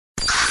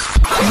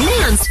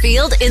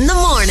Mansfield in the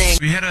morning.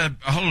 We had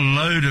a whole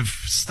load of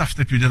stuff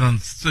that we did on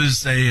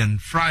Thursday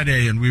and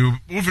Friday, and we were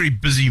all very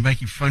busy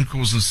making phone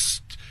calls and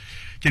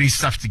getting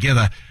stuff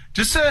together.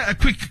 Just a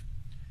quick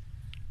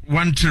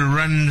one to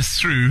run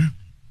through,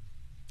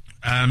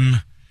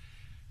 and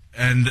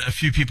a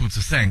few people to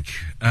thank.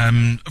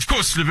 Of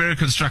course, Livera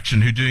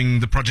Construction, who are doing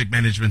the project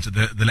management of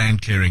the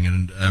land clearing,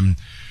 and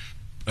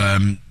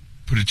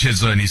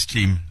Pudichezo and his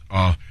team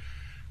are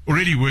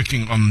already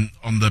working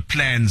on the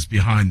plans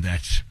behind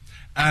that.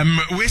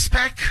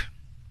 Westpac,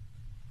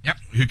 yep,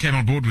 who came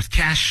on board with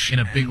cash in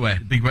a big way,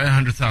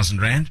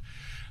 100,000 rand.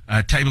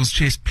 Tables,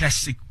 chairs,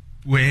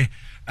 plasticware,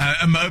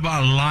 a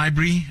mobile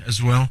library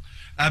as well.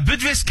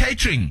 Bidvest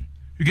Catering,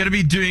 who are going to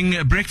be doing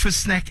a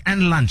breakfast, snack,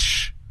 and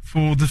lunch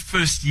for the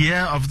first year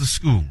of the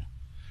school,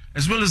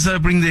 as well as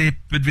bring their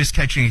Bidvest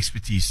Catering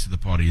expertise to the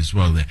party as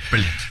well there.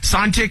 Brilliant.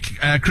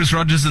 Signtech, Chris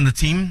Rogers and the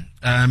team,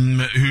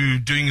 who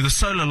doing the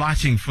solar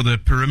lighting for the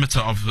perimeter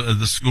of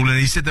the school, and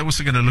he said they're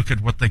also going to look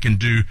at what they can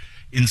do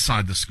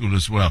inside the school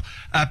as well.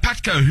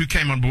 Patco, who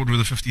came on board with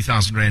a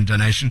 50,000 rand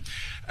donation.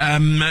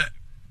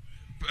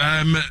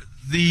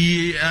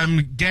 The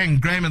gang,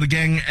 Graham and the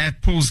gang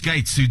at Paul's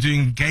Gates, who are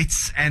doing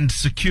gates and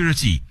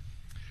security.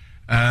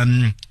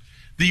 The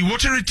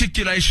water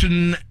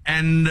reticulation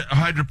and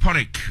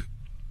hydroponic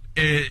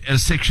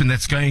section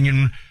that's going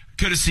in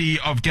courtesy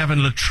of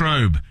Gavin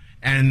Latrobe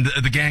and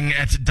the gang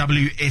at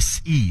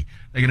WSE.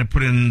 They're going to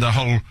put in the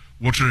whole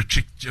water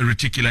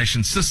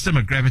reticulation system,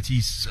 a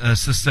gravity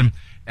system,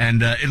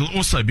 and it'll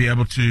also be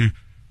able to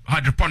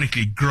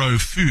hydroponically grow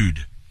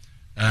food.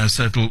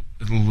 So it'll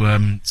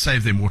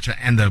save them water,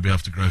 and they'll be able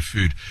to grow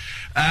food.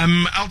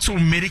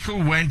 Altor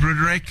Medical, Wayne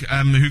Broderick,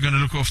 who are going to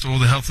look after all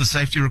the health and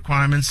safety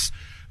requirements.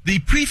 The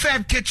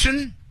prefab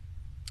kitchen,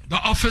 the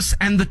office,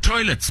 and the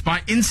toilets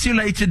by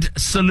Insulated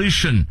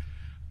Solution.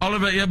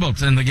 Oliver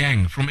Earbolt and the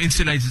gang from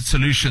Insulated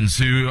Solutions,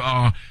 who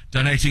are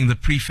donating the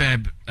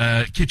prefab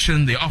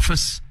kitchen, the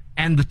office,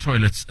 and the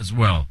toilets as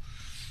well.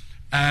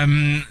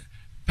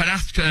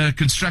 Panath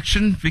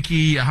Construction,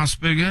 Vicky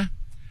Hausberger,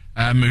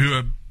 who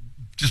are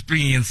just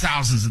bringing in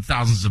thousands and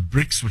thousands of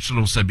bricks, which will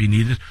also be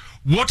needed.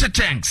 Water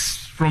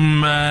tanks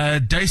from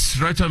Dace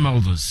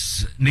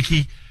Rotomolders.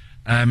 Nikki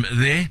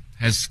there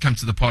has come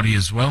to the party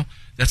as well.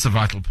 That's a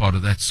vital part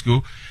of that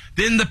school.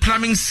 Then the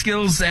plumbing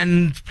skills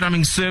and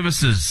plumbing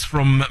services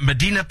from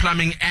Medina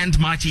Plumbing and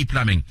Mighty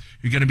Plumbing,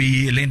 who are going to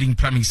be lending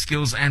plumbing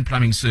skills and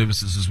plumbing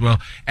services as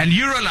well. And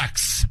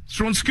Eurolux,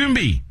 Sean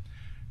Scoombie,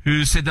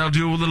 who said they'll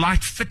do all the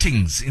light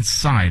fittings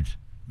inside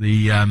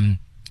the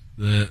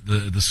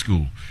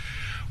school.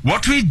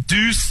 What we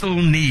do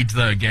still need,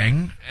 though,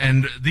 gang,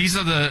 and these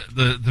are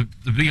the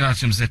big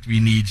items that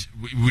we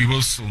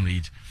will still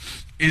need,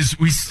 is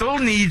we still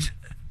need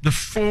the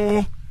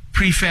 4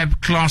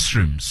 prefab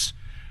classrooms.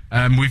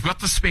 We've got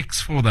the specs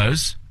for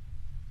those.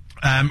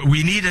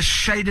 We need a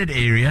shaded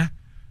area,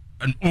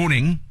 an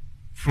awning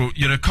for,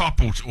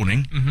 carport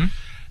awning.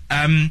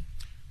 Mm-hmm.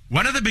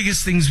 One of the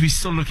biggest things we're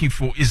still looking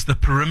for is the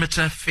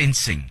perimeter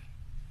fencing.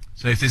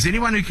 So if there's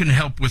anyone who can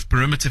help with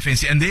perimeter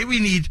fencing, and there we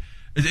need,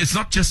 it's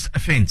not just a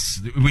fence,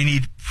 we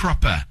need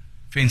proper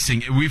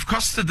fencing. We've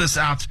costed this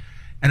out,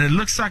 and it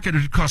looks like it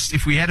would cost,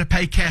 if we had to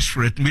pay cash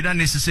for it, and we don't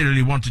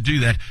necessarily want to do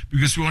that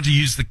because we want to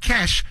use the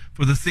cash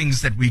for the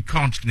things that we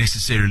can't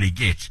necessarily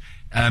get.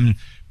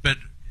 But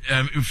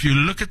if you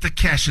look at the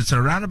cash, it's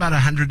around about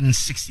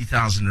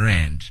 160,000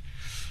 rand.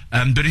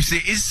 But if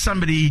there is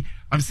somebody,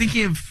 I'm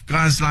thinking of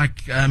guys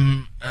like,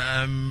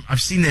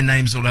 I've seen their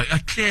names all over,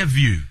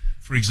 Clearview,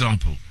 for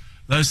example,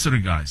 those sort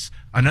of guys.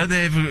 I know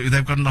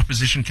they've got an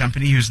opposition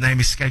company whose name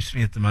escapes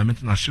me at the moment,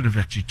 and I should have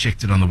actually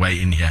checked it on the way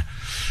in here.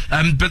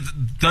 But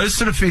those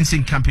sort of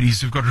fencing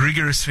companies who've got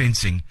rigorous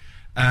fencing,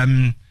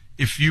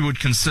 if you would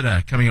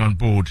consider coming on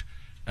board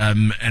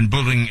and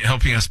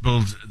helping us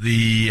build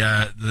the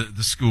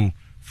school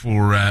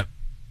for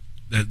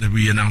that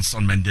we announced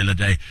on Mandela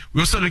Day.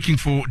 We're also looking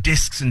for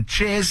desks and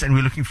chairs, and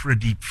we're looking for a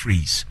deep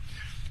freeze.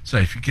 So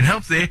if you can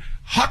help there,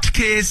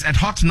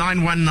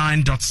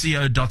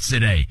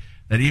 hotcares@hot919.co.za.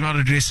 That email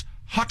address,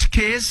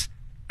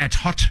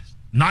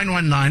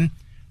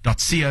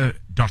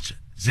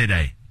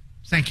 hotcares@hot919.co.za.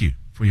 Thank you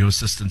for your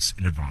assistance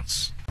in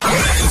advance.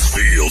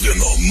 Mansfield in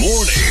the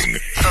morning.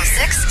 From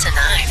 6 to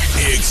 9.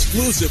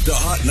 Exclusive to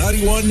Hot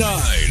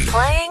 91.9.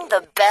 Playing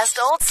the best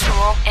old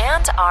school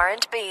and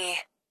R&B.